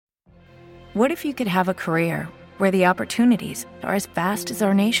What if you could have a career where the opportunities are as vast as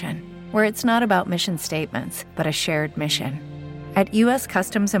our nation, where it's not about mission statements, but a shared mission? At U.S.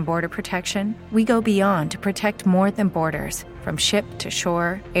 Customs and Border Protection, we go beyond to protect more than borders. From ship to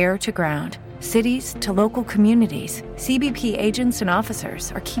shore, air to ground, cities to local communities, CBP agents and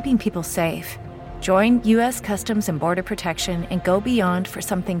officers are keeping people safe. Join U.S. Customs and Border Protection and go beyond for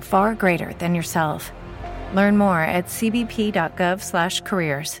something far greater than yourself. Learn more at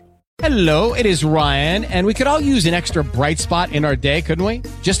cbp.gov/careers. Hello, it is Ryan, and we could all use an extra bright spot in our day, couldn't we?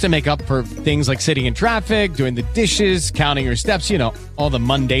 Just to make up for things like sitting in traffic, doing the dishes, counting your steps, you know, all the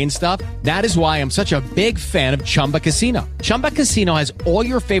mundane stuff. That is why I'm such a big fan of Chumba Casino. Chumba Casino has all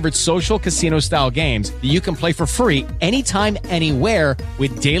your favorite social casino-style games that you can play for free anytime, anywhere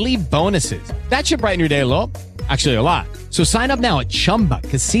with daily bonuses. That should brighten your day a little. Actually, a lot. So sign up now at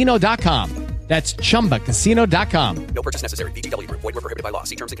ChumbaCasino.com. That's ChumbaCasino.com. No purchase necessary. VGW Group. Void where prohibited by law.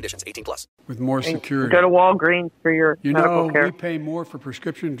 See terms and conditions. 18+. With more security. Go to Walgreens for your medical care. We pay more for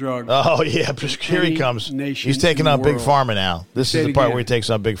prescription drugs. Oh, yeah. Here he comes. He's taking on Big Pharma now. This is the part where he takes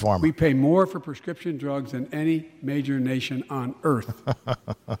on Big Pharma. We pay more for prescription drugs than any major nation on earth.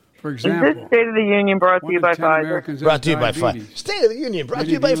 For example. Is this State of the Union brought to you by Pfizer? Brought to you by Pfizer. State of the Union brought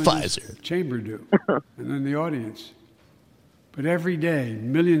to you by Pfizer. Chamber do. And then the audience. But every day,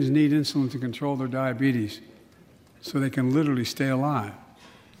 millions need insulin to control their diabetes so they can literally stay alive.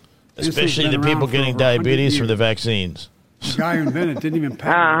 Especially the people getting diabetes from the vaccines. The guy who invented it didn't even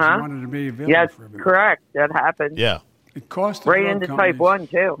patent it. He wanted to be available for everyone. Correct. That happened. Yeah. It cost right into type 1,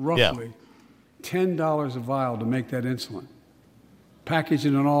 too. Roughly $10 a vial to make that insulin.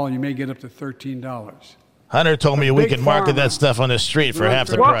 Packaging and all, you may get up to $13. Hunter told me we could market that stuff on the street for half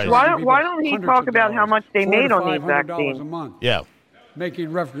the price. Why don't he talk about how much they made on these vaccines? A month. Yeah.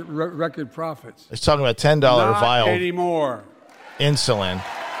 Making record profits. It's talking about $10 vial anymore. Insulin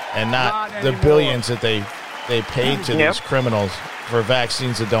and not the billions that they paid to these criminals for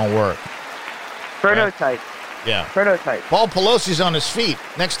vaccines that don't work. Prototype. Right? Yeah. Prototype. Paul Pelosi's on his feet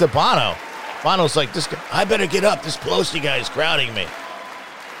next to Bono. Bono's like, this guy, I better get up. This Pelosi guy is crowding me.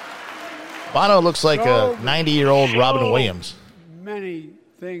 Bono looks like a 90-year-old Robin Williams. Many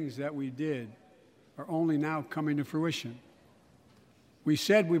things that we did are only now coming to fruition. We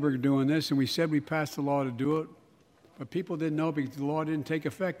said we were doing this, and we said we passed the law to do it, but people didn't know because the law didn't take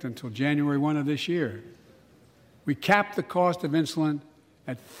effect until January 1 of this year. We capped the cost of insulin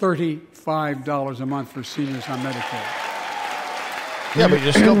at $35 a month for seniors on Medicare. Yeah, but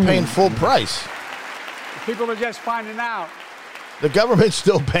you're still paying full price. People are just finding out. The government's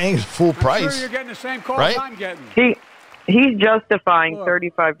still paying full price. I'm sure you're getting the same cost right? I'm getting. He's justifying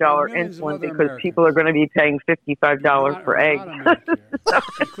 $35 insulin because people are going to be paying $55 for eggs.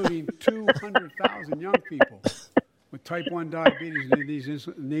 Including 200,000 young people with type 1 diabetes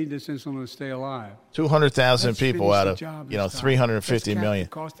need this insulin to stay alive. 200,000 people out of 350 million.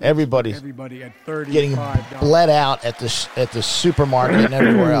 Everybody's getting bled out at the supermarket and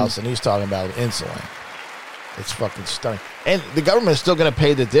everywhere else, and he's talking about insulin. It's fucking stunning. And the government is still going to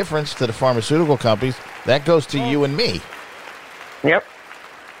pay the difference to the pharmaceutical companies. That goes to you and me. Yep.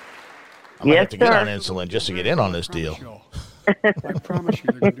 I'm going to have to get on insulin just to get in on this deal. I promise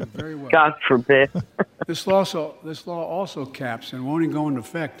you they're going to do very well. God forbid. This law also caps and won't even go into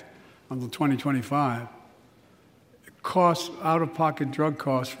effect until 2025. Costs, out-of-pocket drug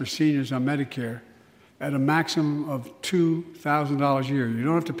costs for seniors on Medicare at a maximum of $2,000 a year. You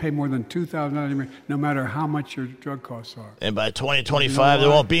don't have to pay more than $2,000 a year, no matter how much your drug costs are. And by 2025, there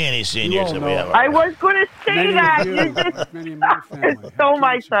won't be any seniors that we have. I was going to say that. You just stole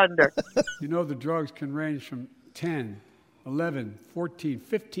my thunder. You know the drugs can range from $10,000, $11,000, $14,000,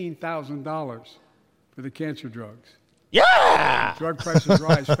 $15,000 for the cancer drugs. Yeah! Drug prices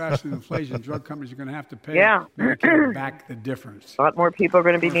rise faster than inflation. Drug companies are going to have to pay Medicare back the difference. A lot more people are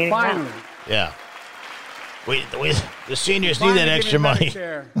going to be needing finally, that. Yeah. The seniors need that extra money.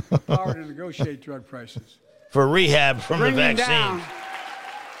 The power to negotiate drug prices. For rehab from the vaccine.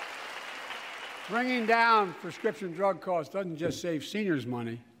 Bringing down prescription drug costs doesn't just save seniors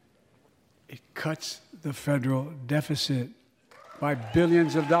money. It cuts the federal deficit by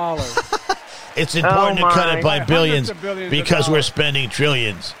billions of dollars. It's important to cut it by billions because we're spending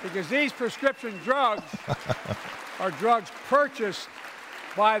trillions. Because these prescription drugs are drugs purchased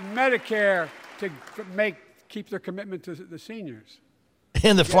by Medicare to keep their commitment to the seniors.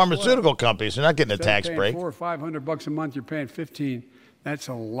 And the pharmaceutical companies are not getting a tax break. $400 or $500 a month, you're paying $15. That's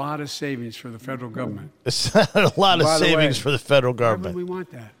a lot of savings for the federal government. It's a lot of savings for the federal government. Why would we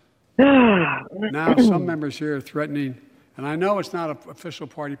want that? Now, some members here are threatening, and I know it's not an official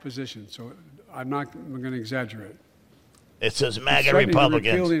party position, so I'm not going to exaggerate. It says MAGA To repeal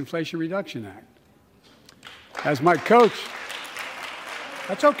Republicans. the Inflation Reduction Act. As my coach,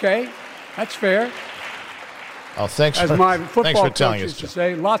 that's okay. That's fair. Oh, thanks As for, my thanks football for coach telling us. used to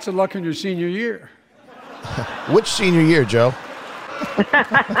say, lots of luck in your senior year. Which senior year, Joe?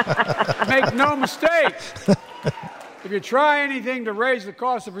 Make no mistake. If you try anything to raise the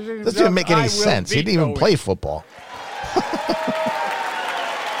cost of producing Doesn't even make any sense. He didn't even play football.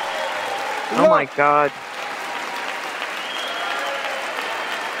 Oh, my God.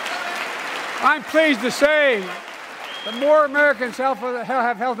 I'm pleased to say that more Americans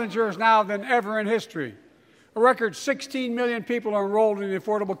have health insurance now than ever in history. A record 16 million people are enrolled in the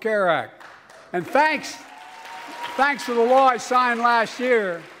Affordable Care Act. And thanks to the law I signed last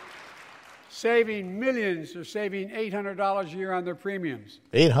year, saving millions are saving $800 a year on their premiums.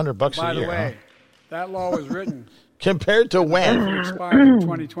 $800 By a year. the way, Huh? that law was written Compared to when? it expires in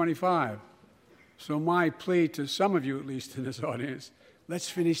 2025. So my plea to some of you, at least in this audience, let's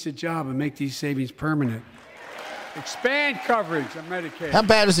finish the job and make these savings permanent. Expand coverage of Medicaid. How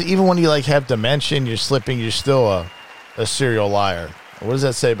bad is it? Even when you have dementia and you're slipping, you're still a serial liar. What does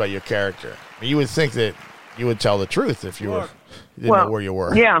that say about your character? You would think that you would tell the truth if you didn't know where you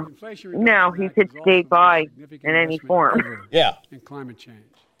were. Yeah. Now he could skate by in any form. Yeah. In climate change.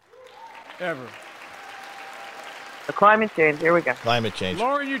 Ever. The climate change. Here we go. Climate change.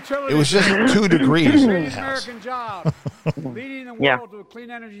 Lowering utilities. It was just 2 degrees in the Greatest house. American job. Leading the world to a clean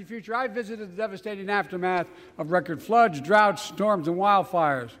energy future. I visited the devastating aftermath of record floods, droughts, storms, and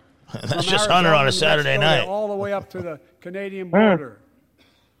wildfires. That's just Hunter on a Saturday night. All the way up to the Canadian border.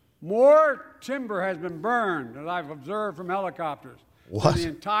 More timber has been burned, as I've observed from helicopters, What? in the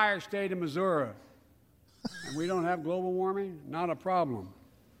entire state of Missouri. And we don't have global warming? Not a problem.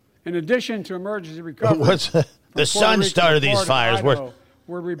 In addition to emergency recovery, The sun started these fires.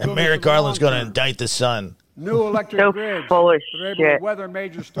 And Merrick Garland's going to indict the sun. New electric So grids full of that are able shit. to weather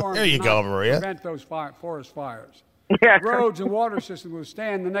major storms. There you and go, not Maria. Prevent those forest fires. Yeah. Roads and water systems will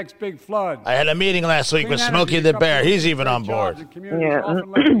stand the next big flood. I had a meeting last week with Clean Smokey energy the Bear. companies He's even on create jobs board. in communities Yeah.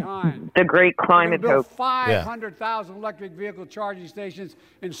 often left behind. The great We're climate gonna build hope. 500,000 electric vehicle charging stations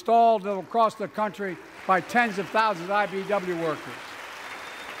installed across the country by tens of thousands of IBEW workers.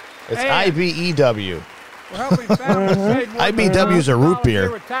 It's And IBEW. we're helping families save more than IBW's a root $1,000 beer.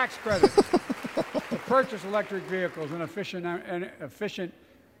 with tax credits to purchase electric vehicles and efficient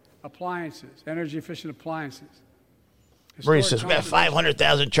appliances, energy-efficient appliances. Maria says, we got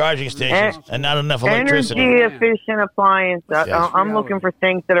 500,000 charging stations and not enough electricity. Energy-efficient appliance. I'm looking for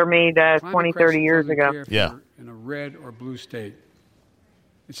things that are made 20, 30 years Climate ago. crisis doesn't care if Yeah. you're in a red or blue state.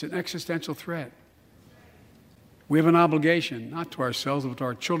 It's an existential threat. We have an obligation, not to ourselves, but to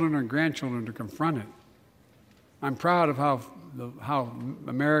our children and grandchildren, to confront it. I'm proud of how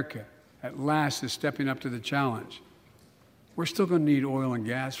America, at last, is stepping up to the challenge. We're still going to need oil and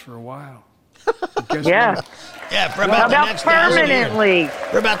gas for a while. But guess Yeah. what? Yeah, for How about the about next 1,000 years. permanently?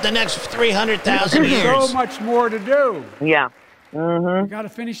 For about the next 300,000 There's years. so much more to do. Yeah. We got to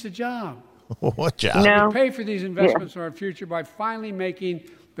finish the job. What job? No. We pay for these investments in our future by finally making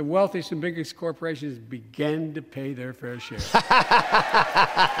the wealthiest and biggest corporations begin to pay their fair share.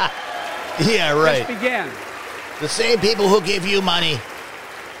 Yeah, right. Just begin. The same people who give you money.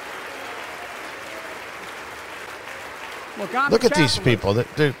 Look at these people.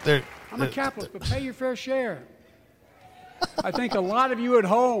 They're I'm a capitalist, but pay your fair share. I think a lot of you at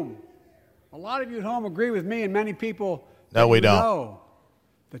home agree with me and many people. No, we you don't. know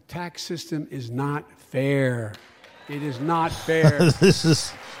the tax system is not fair. It is not fair. this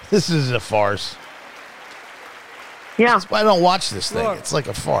is a farce. Yeah. That's why I don't watch this thing. Look. It's like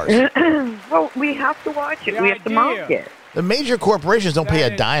a farce. Well, we have to watch it. The We have to mock idea- it. The major corporations don't pay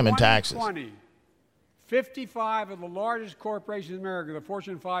that a dime in taxes. 2020, 55 of the largest corporations in America, the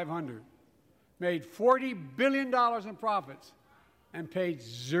Fortune 500, made $40 billion in profits and paid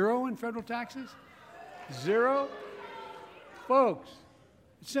zero in federal taxes? Zero? Folks,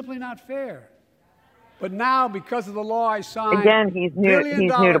 it's simply not fair. But now, because of the law I signed, Again, he's new to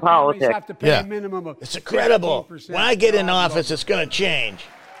billion-dollar companies politics. have to pay Yeah. a minimum of It's incredible. 15%. When I get in office, it's going to change.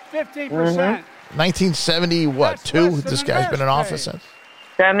 15%. 1970, what, That's two? less than This the guy's been in mayor's office pay. since.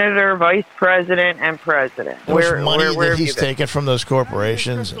 Senator, vice president, and president. How much Where money have that you he's been? taken from those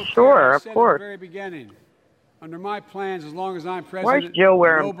corporations. Sure, of I said course. At the very beginning, under my plans, as long as I'm Why president, is Joe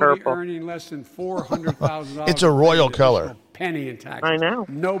wearing nobody purple? earning less than $400,000. It's a royal pays color. additional penny in taxes. I know.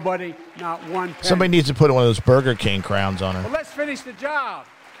 Nobody, not one penny. Somebody needs to put one of those Burger King crowns on But her. let's finish the job.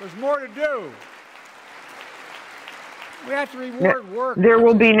 There's more to do. We have to reward work. There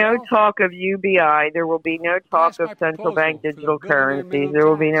will be no talk of UBI. There will be no talk of central bank digital currencies. There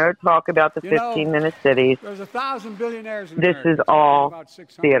will be no talk about the 15-minute cities. There's 1,000 billionaires in This America. is all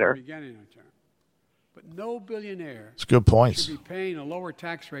theater. But no billionaire It's good points. should be paying a lower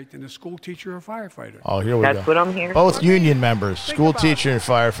tax rate than a school teacher or firefighter. Oh, here we go. That's what I'm hearing. Both union members, school teacher and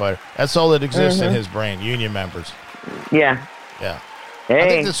firefighter. That's all that exists in his brain, union members. Yeah. Yeah. Hey, I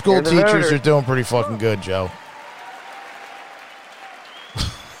think the school they're the teachers voters. are doing pretty fucking good, Joe.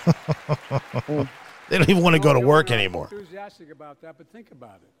 They don't even want to go to work anymore. Enthusiastic about that, but think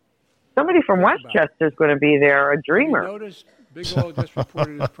about it. Somebody from Westchester is going to be there, a dreamer. Notice Big Oil just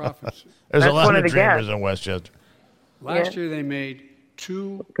reported its profits. There's a That's lot one of of the dreamers guests. in Westchester. Last year they made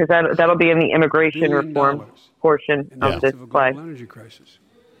 $2 Because that'll be in the immigration billion reform portion in the of midst this of a play. global energy crisis.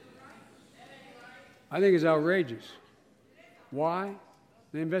 I think it's outrageous. Why?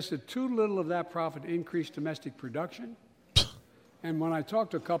 They invested too little of that profit to increase domestic production. And when I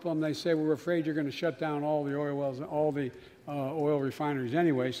talk to a couple of them, they say, we're afraid you're going to shut down all the oil wells, all the oil refineries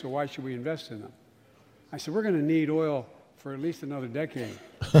anyway, so why should we invest in them? I said, we're going to need oil for at least another decade.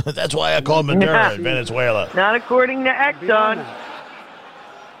 That's why I call Maduro in Venezuela. Not according to Beyond Exxon.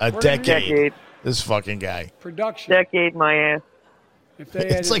 that, A decade. Decade. This fucking guy. production. Decade, my ass. If they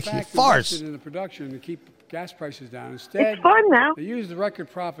had It's in like a fact farce. invested in the production to keep gas prices down, instead It's fun now. they used the record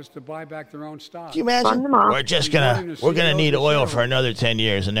profits to buy back their own stock. Can you imagine? Fund them all. We're gonna need oil for another 10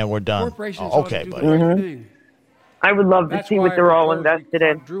 years and then we're done. Corporations Oh, ought to okay, do buddy. the right thing. I would love to That's see why what they're all I propose we invested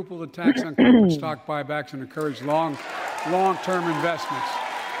in. quadruple the tax on corporate stock buybacks and encourage long-term investments.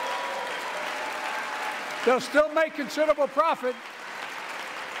 They'll still make considerable profit.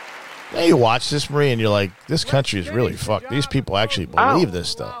 Now you watch this, Marie, and you're like, this country is really fucked. These people actually believe this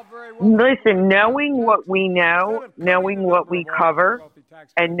stuff. Listen, knowing what we know, knowing what we cover,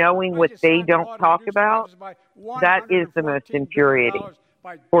 and knowing what they don't talk about, that is the most infuriating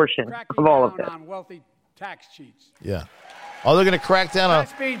portion of all of this. Yeah. Oh, they're going to crack down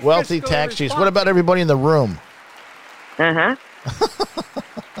That's on being wealthy fiscally tax cheats. What about everybody in the room? Uh-huh.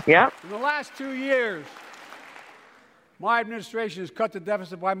 Yep. In the last 2 years, my administration has cut the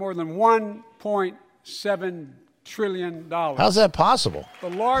deficit by more than $1.7 trillion. How's that possible? The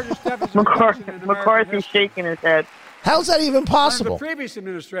largest deficit reduction in American McCarthy's history. shaking his head. How's that even Under the possible? previous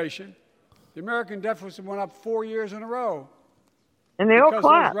administration, the American deficit went up 4 years in a row. And they all Because of those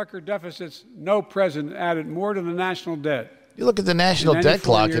clap. record deficits, no president added more to the national debt. You look at the national in any debt 4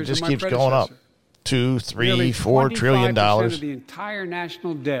 clock, years it just of my keeps going up. predecessor. 2, 3, Nearly $4 trillion 25% of the entire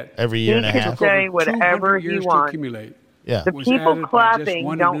national debt every year and a He half. could say over whatever 200 he years to wants. accumulate. Yeah. The was people added by just clapping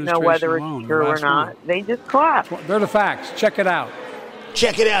one don't know whether administration it's alone, the true or last not. one. They just clap. They're the facts. Check it out.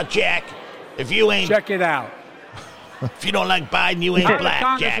 Check it out, Jack. If you ain't, Check it out. if you don't like Biden, you ain't How did black,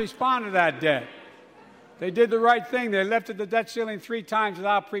 Congress Jack. respond to that debt? They did the right thing. They lifted the debt ceiling 3 times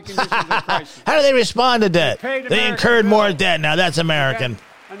without preconditions of crisis. How do they respond to debt? paid They American incurred more bills. debt. Now that's American.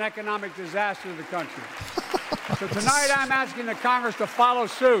 An economic disaster to the country. So tonight I'm asking the Congress to follow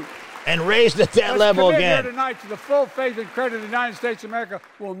suit. And raise the debt Let's level commit here again. tonight to the full faith and credit of the United States of America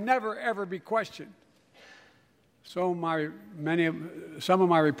will never, ever be questioned. So some of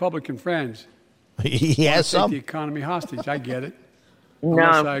my Republican friends He want has to take some. the economy hostage. I get it.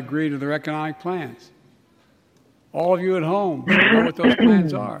 Unless I No. agree to their economic plans. All of you at home know what those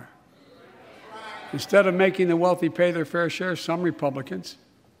plans are. Instead of making the wealthy pay their fair share, some Republicans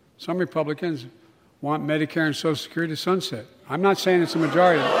want Medicare and Social Security to sunset. I'm not saying it's a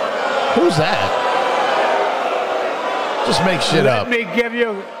majority. Who's that? Just make shit Let up. me give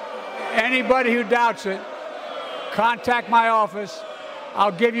you, anybody who doubts it, contact my office.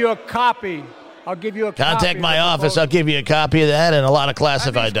 I'll give you a copy. Contact my office. I'll give you a copy of that and a lot of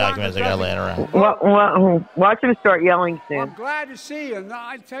classified documents I got laying around. Well, watch him start yelling I'm soon. glad to see you. No,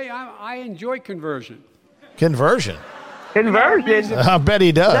 I tell you, I enjoy conversion. Conversion. Conversion. I bet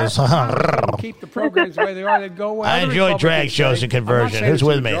he does. Keep the programs the way they are. They'd go away. I Other enjoy Republicans drag shows say- and conversion. I'm not saying Who's it's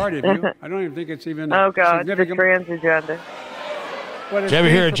with the me? majority of you. I don't even think it's even. Oh, God. The significant. trans agenda. But it's Did you ever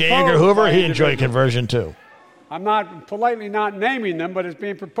being hear of J. Edgar proposed Hoover? by He enjoyed individuals. conversion too. I'm not politely not naming them, but it's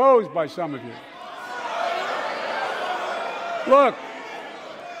being proposed by some of you. Look,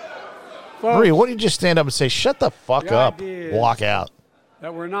 folks, Marie, what do you just stand up and say, shut the fuck The up, idea is- walk out?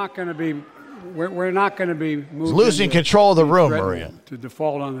 that we're not going to be moved losing into control of the being room, threatened Maria. to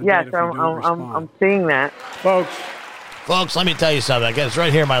default on the Yes, debt if we don't I'm respond. seeing that. Folks, Folks, let me tell you something. I got it's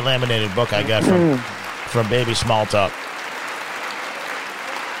right here in my laminated book I got from Baby Small Talk.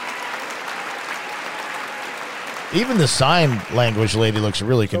 Even the sign language lady looks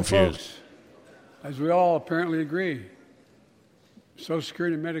really so confused. folks, as we all apparently agree, Social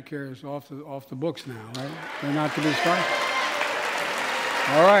Security and Medicare is off the books now, right? They're not to be started.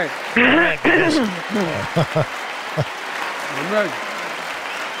 All right. I'm ready.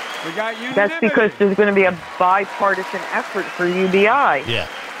 We got unanimity. That's because there's going to be a bipartisan effort for UBI. Yeah.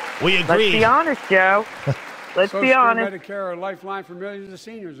 We agree. Let's be honest, Joe. Let's be honest. Medicare are a lifeline for millions of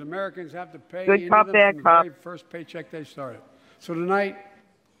seniors. Americans have to pay Good into cop, them bad from cop. the very first paycheck they started. So tonight,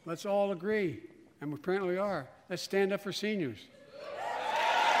 let's all agree, and we apparently are. Let's stand up for seniors.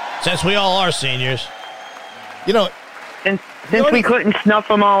 Since we all are seniors, And since we couldn't snuff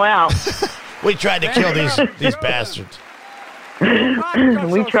them all out, we tried to kill these bastards.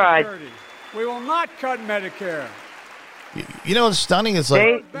 we tried. We will not cut Medicare. You know what's stunning is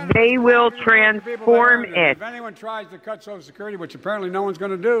like They will transform it. If anyone tries to cut Social Security, which apparently no one's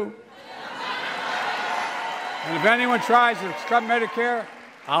going to do, and if anyone tries to cut Medicare,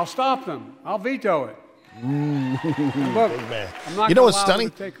 I'll stop them. I'll veto it. Look, you know what's stunning?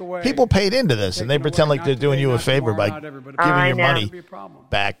 People paid into this, and they pretend like they're doing you a favor by giving your money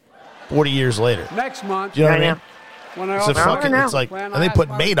back 40 years later. Next month, Do you know what I mean? When It's like, and they put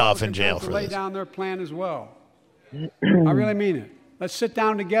Madoff in jail for lay this. down their plan as well. I really mean it. Let's sit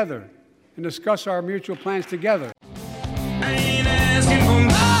down together and discuss our mutual plans together.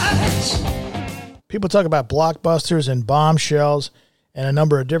 People talk about blockbusters and bombshells and a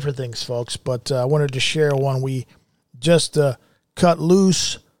number of different things, folks, but I wanted to share one we just cut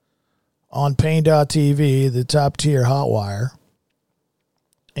loose on Pain.tv, the top-tier hotwire.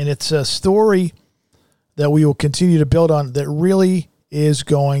 And it's a story that we will continue to build on that really is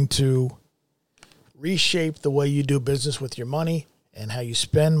going to reshape the way you do business with your money and how you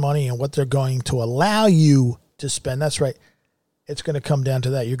spend money and what they're going to allow you to spend. That's right. It's going to come down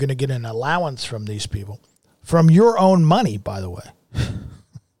to that. You're going to get an allowance from these people, from your own money, by the way.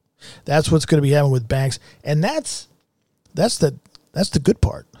 That's what's going to be happening with banks, and that's the good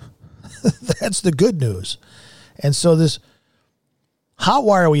part. That's the good news. And so this hot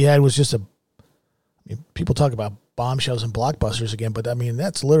wire we had was just people talk about bombshells and blockbusters again, but I mean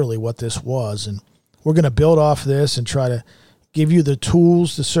that's literally what this was, and we're going to build off this and try to give you the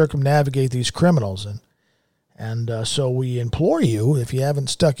tools to circumnavigate these criminals. And so we implore you, if you haven't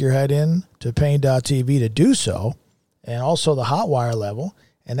stuck your head in to Pain.tv, to do so, and also the hotwire level.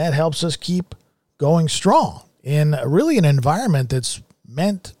 And that helps us keep going strong in really an environment that's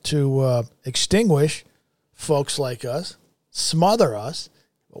meant to extinguish folks like us, smother us.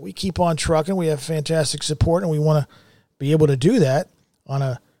 But we keep on trucking. We have fantastic support, and we want to be able to do that on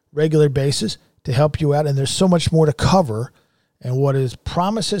a regular basis to help you out. And there's so much more to cover. And what is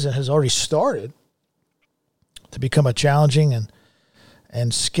promises and has already started to become a challenging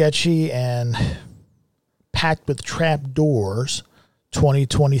and sketchy and packed with trap doors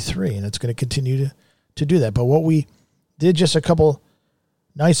 2023, and it's going to continue to do that. But what we did just a couple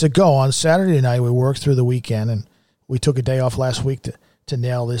nights ago on Saturday night, we worked through the weekend, and we took a day off last week to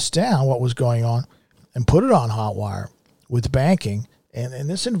nail this down, what was going on, and put it on Hotwire with banking. And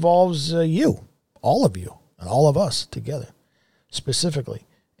this involves you, all of you, and all of us together specifically.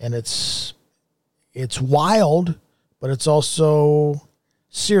 And it's wild, but it's also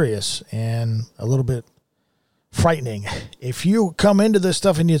serious and a little bit frightening. If you come into this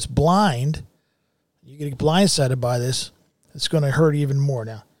stuff and it's blind, you get blindsided by this, it's going to hurt even more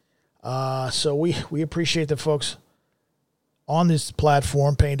now. So we appreciate the folks on this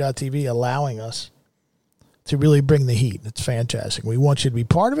platform, Pain.tv, allowing us to really bring the heat. It's fantastic. We want you to be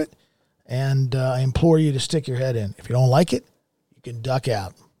part of it, and I implore you to stick your head in. If you don't like it, you can duck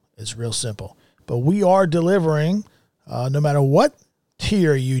out. It's real simple. But we are delivering, no matter what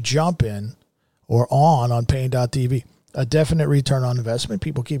tier you jump in or on Pain.tv, a definite return on investment.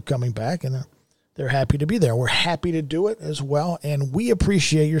 People keep coming back, and they're happy to be there. We're happy to do it as well, and we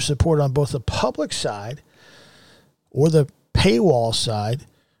appreciate your support on both the public side or the paywall side,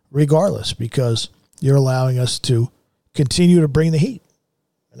 regardless, because you're allowing us to continue to bring the heat,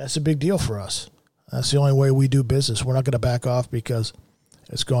 and that's a big deal for us. That's the only way we do business. We're not going to back off because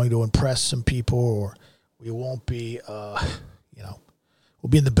it's going to impress some people, or we won't be, we'll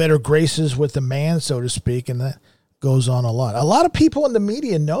be in the better graces with the man, so to speak, and that goes on a lot. A lot of people in the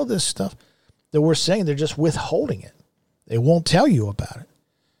media know this stuff that we're saying. They're just withholding it. They won't tell you about it.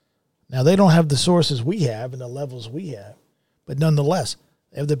 Now, they don't have the sources we have and the levels we have, but nonetheless,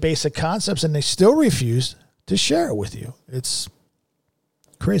 they have the basic concepts, and they still refuse to share it with you. It's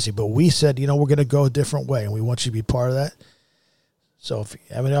crazy, but we said, we're going to go a different way, and we want you to be part of that. So if you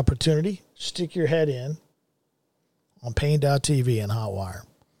have an opportunity, stick your head in on Pain.tv and Hotwire.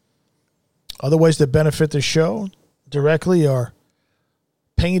 Other ways to benefit the show directly are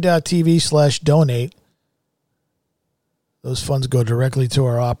Pain.tv/donate. Those funds go directly to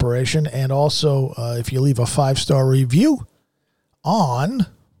our operation. And also, if you leave a 5-star review on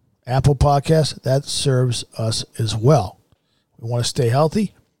Apple Podcasts, that serves us as well. We want to stay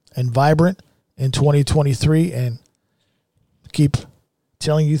healthy and vibrant in 2023 and keep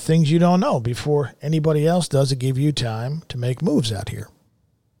telling you things you don't know before anybody else does to give you time to make moves out here.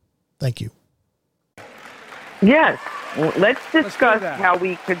 Thank you. Yes. Let's discuss how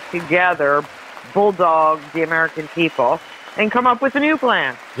we could together bulldog the American people and come up with a new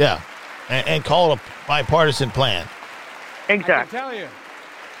plan. Yeah. And call it a bipartisan plan. Exactly. I can tell you.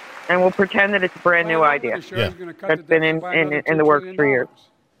 And we'll pretend that it's a brand new idea. That's been in the works for years.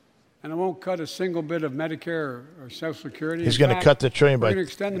 And it won't cut a single bit of Medicare or Social Security. He's going to cut the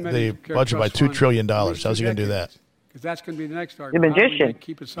budget by $2 trillion. How's he going to do that? Because that's going to be the next argument. The magician.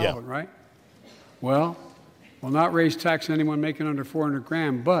 Keep it solvent, right? Well, we'll not raise tax on anyone making under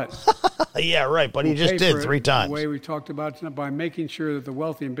 $400,000, but yeah, right. But he just did 3 times. The way we talked about tonight, by making sure that the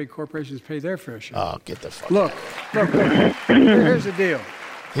wealthy and big corporations pay their fair share. Oh, get the fuck. Look. Here's the deal.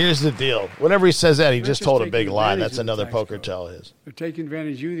 Here's the deal. Whenever he says that, he just told a big lie. That's another poker tell of his. They're taking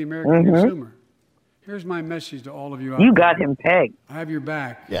advantage of you, the American consumer. Here's my message to all of you out You there. got him pegged. I have your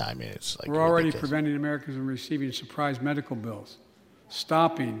back. Yeah, I mean, it's like we're already ridiculous. preventing Americans from receiving surprise medical bills,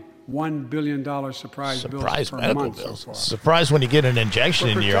 stopping $1 billion surprise bills per medical month bills. so far. Surprise when you get an injection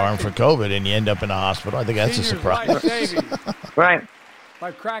into your arm for COVID and you end up in a hospital. I think that's a surprise. Life savings Right.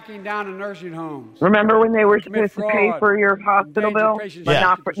 by cracking down on nursing homes. Remember when they were supposed to pay for your hospital bill, but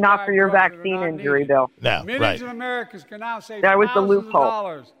Yeah. not for your vaccine injury bill? No, Millions right. of Americans can now save That was the thousands of loophole.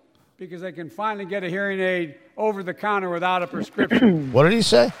 dollars because they can finally get a hearing aid over the counter without a prescription. What did he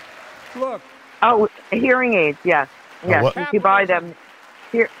say? Look, Oh, hearing aids, yes. Yes, what? you can buy them.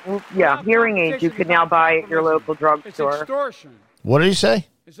 Hearing aids you can now buy at your local it's drugstore. extortion. What did he say?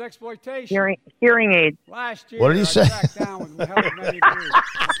 It's exploitation. Hearing aids. Last year, What did he say? I cracked down with the help of many of you,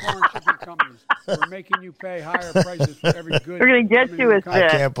 the foreign shipping companies. We're making you pay higher prices for every good. We're gonna get coming you into a the I Yeah.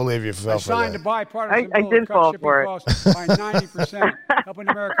 country. can't believe you I fell for signed a that. bipartisan I bill did to cut fall shipping for it. costs by 90%, helping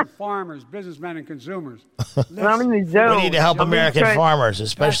American farmers, businessmen, and consumers. Well, I'm in the zone. We need to help I'm American trying- farmers,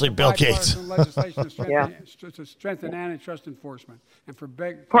 especially Passed Bill Gates. bipartisan legislation to Yeah. strengthen antitrust enforcement and for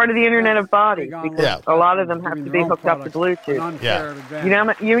Part of the Internet of Bodies, big because Yeah. a lot of them have giving to their be own hooked up to products an Bluetooth. unfair Yeah.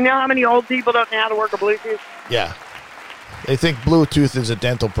 advantage. You know how many old people don't know how to work a Bluetooth? Yeah. They think Bluetooth is a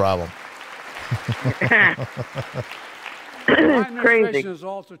dental problem. My Crazy. administration is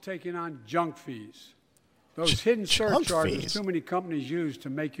also taking on junk fees. Those hidden Junk surcharges fees? too many companies use to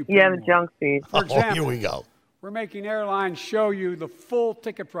make you pay Yeah, the more. junk fees. For example, Oh, here we go. we're making airlines show you the full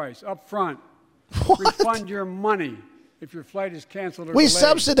ticket price up front. What? Refund your money if your flight is canceled or We delayed.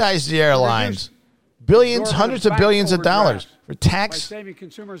 subsidize the airlines. Billions, Exorbitant hundreds of billions of bank dollars overdrafts for by tax saving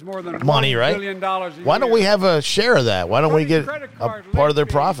consumers more than money, $1 right? billion a Why don't year. we have a share of that? Why don't we get Credit a card part of their late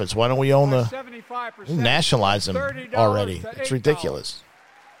fees profits? Why don't we own by the 75%, nationalize them $30 already? to It's $8. ridiculous,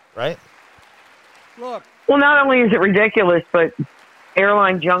 right? Look, Well, not only is it ridiculous, but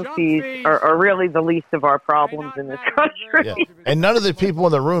airline junk Junk fees fees are really the least of our problems in this country. Yeah. And none of the people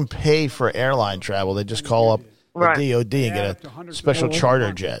in the room pay for airline travel. They just call up the Right. DOD and add up get to a hundreds of special dollars a charter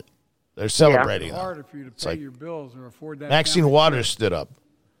month. jet. They're celebrating it's them. harder for you to pay like your bills or afford that. Maxine family Waters trip. stood up.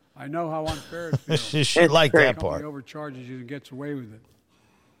 I know how unfair it feels. She liked great. that Company part. overcharges you and gets away with it.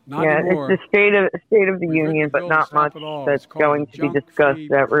 Not Yeah, anymore. it's the state of the We've written union, a but bill to not stop much it all. that's It's called going the to be Junk discussed Fee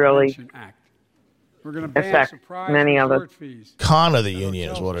that really Prevention Act. We're going to ban affects surprise many of us. resort fees. Con of the that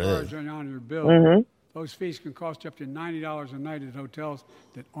union is hotels what it is. charge on your bill. Mm-hmm. Those fees can cost you up to $90 a night at hotels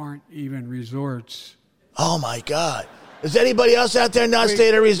that aren't even resorts. Oh, my God. Does anybody else out there not stay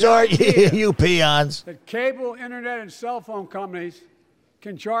at a resort? You peons. That cable, internet, and cell phone companies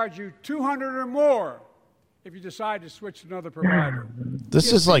can charge you $200 or more if you decide to switch to another provider. This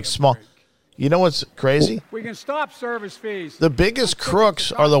Give is me like a small. break. You know what's crazy? We can stop service fees. The biggest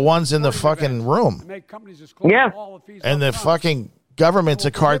crooks are the ones in the fucking room. Make companies disclose Yeah. all the fees And the up front. fucking government's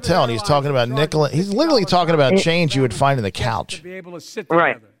a cartel, and he's talking about nickel. He's literally talking about change you would find in the couch. To be able to sit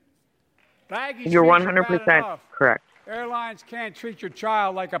Right. together. Baggage You're fees are bad 100% enough. correct. Airlines can't treat your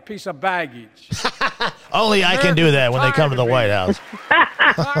child like a piece of baggage. Only I can do that when they come to the White House.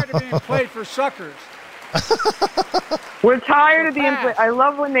 Tired of being played for suckers. We're tired of being. Fast. I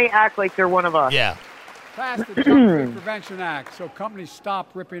love when they act like they're one of us. Yeah. Pass the Junk Fee Prevention Act so companies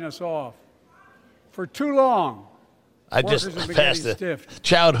stop ripping us off. For too long, I just Workers have been passed getting the stiffed.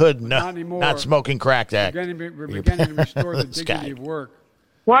 childhood Not anymore. not smoking crack act. we're beginning to restore the dignity of work.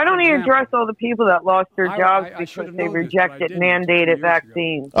 Why don't For you example, address all the people that lost their I jobs should because have they known this, but I rejected didn't 20 mandated years ago.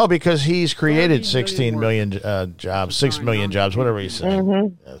 vaccines? Oh, because he's created 30 16 million jobs, 6 million jobs, whatever he's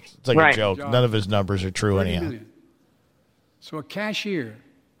saying. It's like Right. a joke. None of his numbers are true 30 anyhow. million. So a cashier.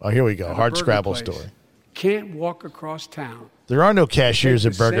 Oh, here we go. at a Hard burger scrabble place story. Can't walk across town. There are no cashiers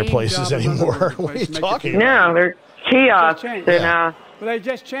at the burger same places job as other anymore. burger What are you places, make it talking feel- about? No, they're kiosks Just and But they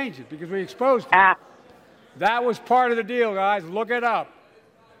just changed it because we exposed it. apps. That was part of the deal, guys. Look it up.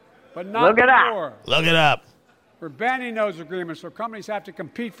 But not Look it up. before. Look it up. We're banning those agreements so companies have to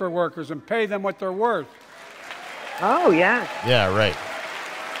compete for workers and pay them what they're worth. Oh, yeah. Yeah, right.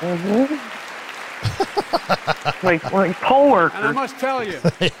 Like poll And I workers. must tell you,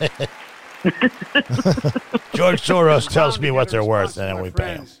 George Soros tells bound me to what get a they're worth, response and then from we my pay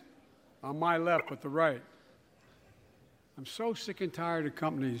them. friends on my left but the right. I'm so sick and tired of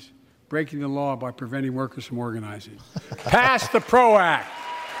companies breaking the law by preventing workers from organizing. Pass the PRO Act.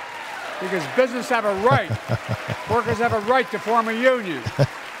 Because business have a right. Workers have a right to form a union.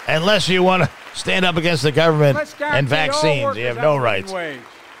 Unless you want to stand up against the government Let's and guarantee all vaccines, workers you have no a living rights. wage.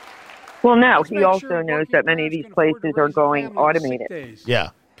 Well, no, Let's he make also sure knows working that many of parents these can afford to places are raise a going family on sick automated. days. Yeah.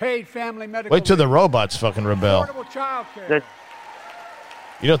 Paid family medical Wait till the leave. robots fucking rebel. Affordable child care. The-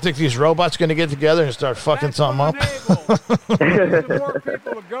 You don't think these robots going to get together and start fucking That's something up? what enables more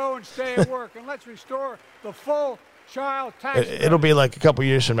people to go and stay at work, and let's restore the full child tax. It'll be like a couple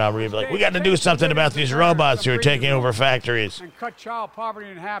years from now where you'll be like, we got to do something about these robots who are taking over factories. and cut child poverty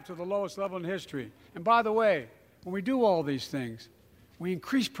in half to the lowest level in history. And by the way, when we do all these things, we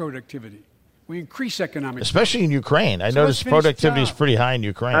increase productivity. We increase economic. Especially in Ukraine. I So noticed let's finish the productivity is job. pretty high in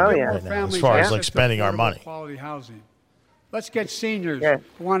Ukraine Oh, right yeah. now, as Families far as access like to spending our affordable money. Quality housing. Let's get seniors Yeah.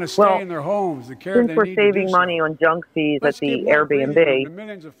 who want to stay Well, in their homes, the care Since they we're need to do saving so. money on junk fees Let's at the give more breathing room to Airbnb,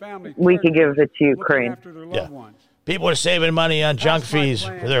 millions of family we could give it to caregivers looking Ukraine. after their Yeah. loved ones. People are saving money on junk That's my fees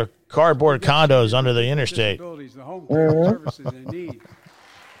plan. for their cardboard condos under the interstate. Disabilities, the home care services they need.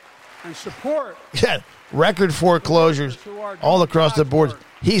 And support Yeah, record foreclosures all across the board.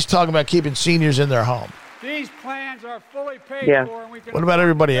 He's talking about keeping seniors in their home. these plans are fully paid Yeah. for, and we can What about afford to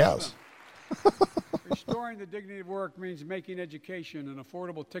everybody pay else? them. Restoring the dignity of work means making education an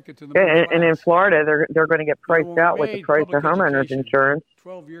affordable ticket to the And, middle and in class. Florida, they're going to get When priced we out with the made price of public homeowners education insurance.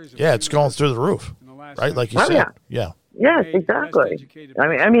 12 years of Yeah, it's going universal through the roof, in the last right? Like you Oh, said. yeah. Yeah. Yes, made the best exactly. educated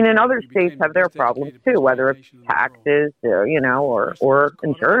I mean, and other We became states the have their best problems educated too, whether it's population in the world. taxes, or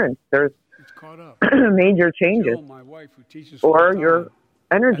insurance. There's It's caught up. major changes, Jill, my wife, who teaches or full-time, your has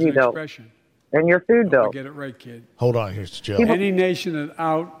energy an bill expression. and your food I bill. get it right, kid. Hold on, here's Joe. Any nation that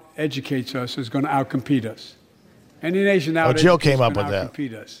out-educates us is going to out-compete us. Any nation that Jill out-educates came up is gonna with that.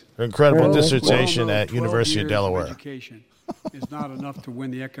 out-compete us. Her incredible Oh. dissertation Well, at 12 University of years Delaware. Education is not enough to win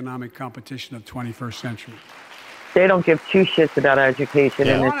the economic competition of 21st century. They don't give two shits about education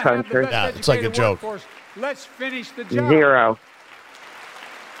Yeah. in We this wanna have the country. best Yeah, it's like a educated joke. workforce. Let's finish the job. Zero.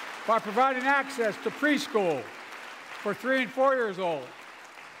 By providing access to preschool for 3 and 4 years old.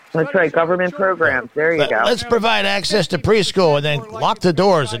 That's Let right, us show the government children programs. There you go. Let's provide access to preschool and then lock the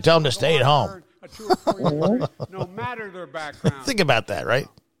doors and tell them to stay at home. No matter their background. Think about that, right?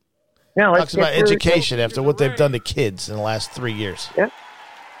 No, let's Talks about get through- education after what they've done to kids in the last 3 years.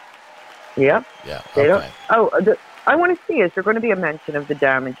 Yep. Yeah, They don't. okay. Oh, I want to see, is there going to be a mention of the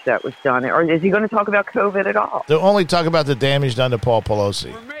damage that was done? Or is he going to talk about COVID at all? They'll only talk about the damage done to Paul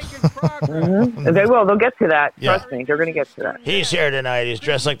Pelosi. We're making progress. They will. They'll get to that. Yeah. Trust me. They're going to get to that. He's here tonight. He's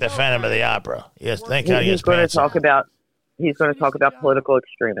dressed like the Phantom of the Opera. Yes, thank God he has He's going to pants on. talk about. He's going to talk about political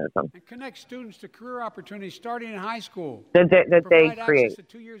extremism And connect students to career opportunities starting in high school. that they Provide create. access to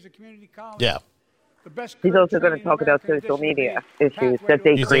 2 years of community college. Yeah. The best He's career also going to training talk in about America, social in addition media to being issues pathway that to they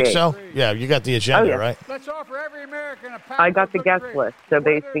a You create. think so? Yeah, you got the agenda, yeah. right? Let's offer every American a path I got to the good guest grades. list. So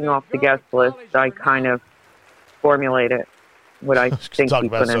Whether basing they off the go to guest list, college I or kind not. of formulated what I think Talk he's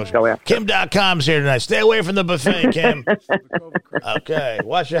about going to social. go after. Kim.com's here tonight. Stay away from the buffet, Kim. The COVID crisis. Okay,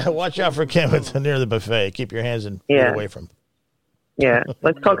 watch out for Kim near the buffet. Keep your hands and feet Yeah. away from. Yeah.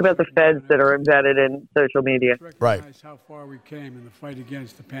 Let's talk about the feds that are embedded in social media. Right. Recognize how far we came in the fight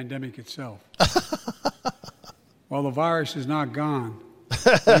against the pandemic itself. While the virus is not gone,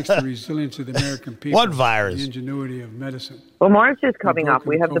 thanks to the resilience of the American people, What virus? the ingenuity of medicine. Well, March is coming up. broken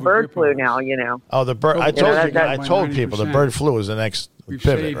We the have the COVID bird grip flu on us. now, you know. Oh, the bird. I You know, told that- you. that- I told people the 90%. bird flu is the next We've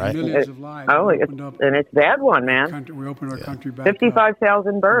pivot, saved right? millions of lives. Oh, We it's, opened up and it's a bad one, man. country, we opened our country back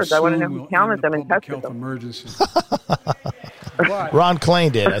 55,000 up. birds. I want to know Soon who we'll counted end them the and public tested health them. emergency. But Ron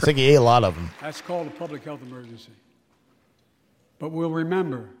Klain did. I think he ate a lot of them. that's called a public health emergency. But we'll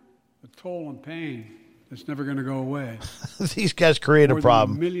remember the toll and pain that's never going to go away. These guys create a More than a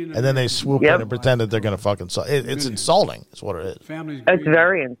problem, million and then they Americans swoop Yep. in and pretend that they're going to fucking solve it. It's Millions. insulting. Is what it is. Families It's grieving,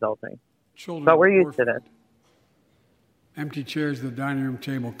 very insulting. children But we're used to orphaned. this. Empty chairs at the dining room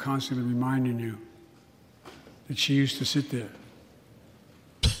table constantly reminding you that she used to sit there.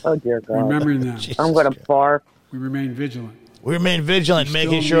 Oh, dear God. Remembering them, I'm going to barf. we remain vigilant. We remain vigilant,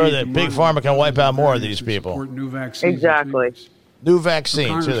 making sure that Big Pharma can wipe out more of these people. Exactly. New vaccines.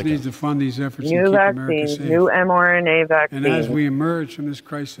 Congress needs to fund these efforts new and keep vaccines, America safe. new mRNA vaccines. And as we emerge from this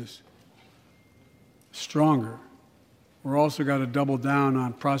crisis stronger, we're also got to double down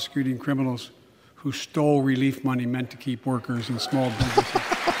on prosecuting criminals who stole relief money meant to keep workers and small businesses.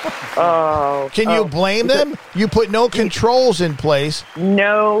 Can you blame them? You put no controls in place.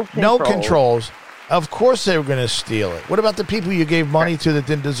 No controls. Of course they were going to steal it. What about the people you gave money to that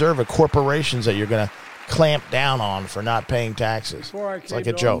didn't deserve it? Corporations that you're going to clamp down on for not paying taxes. It's like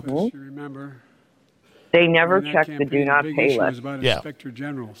a joke. Office, you remember, they never checked the do not pay list. Yeah. Inspector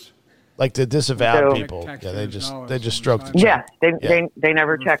Generals. Like the disavowed people. Yeah, they just stroked the check. Yeah, they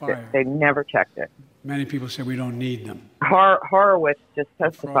never checked it. They never checked it. Many people say we don't need them. Horowitz just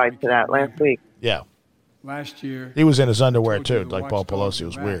testified to that last week. Yeah. Last year. He was in his underwear, too, like Paul Pelosi. It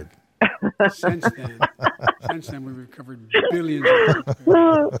was weird. Since then, we've recovered billions of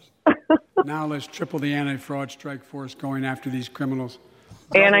dollars. Now let's triple the anti-fraud strike force going after these criminals.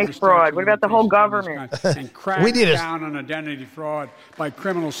 Anti-fraud. What about the whole government? And crack down on identity fraud by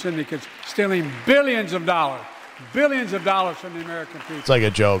criminal syndicates stealing billions of dollars from the American people. It's like a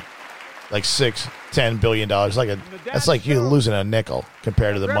joke. Like $6-10 billion. That's like you losing a nickel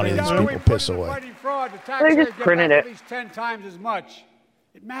compared to the money these people piss away. They just printed it. At least 10 times as much.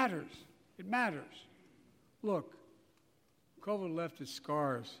 It matters. It matters. Look, COVID left its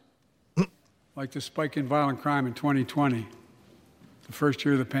scars, like the spike in violent crime in 2020, the first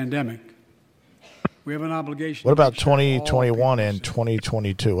year of the pandemic. We have an obligation. What about 2021 and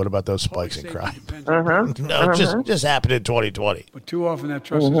 2022? What about those spikes in crime? No, just happened in 2020. But too often that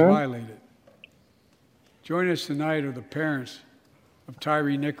trust is violated. Joining us tonight are the parents of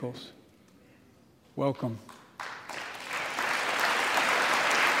Tyree Nichols. Welcome.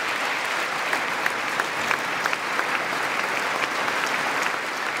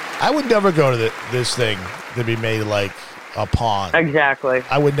 I would never go to this thing to be made like a pawn. Exactly.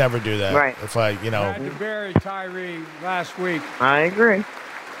 I would never do that. Right. If I, I had to bury Tyree last week. I agree.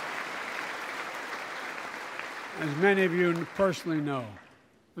 As many of you personally know,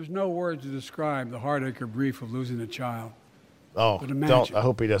 there's no words to describe the heartache or grief of losing a child. Oh, don't. I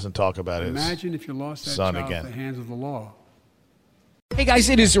hope he doesn't talk about his Imagine if you lost that son child again. at the hands of the law. Hey guys,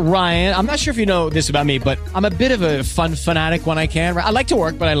 it is Ryan. I'm not sure if you know this about me, but I'm a bit of a fun fanatic when I can. I like to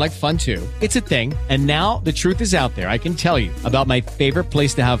work, but I like fun too. It's a thing. And now the truth is out there. I can tell you about my favorite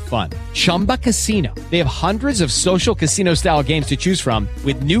place to have fun. Chumba Casino. They have hundreds of social casino style games to choose from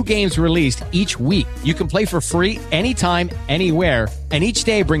with new games released each week. You can play for free anytime, anywhere. And each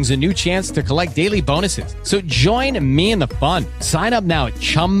day brings a new chance to collect daily bonuses. So join me in the fun. Sign up now at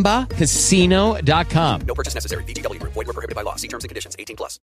ChumbaCasino.com. No purchase necessary. VGW Group. Void where prohibited by law. See terms and conditions. 18+.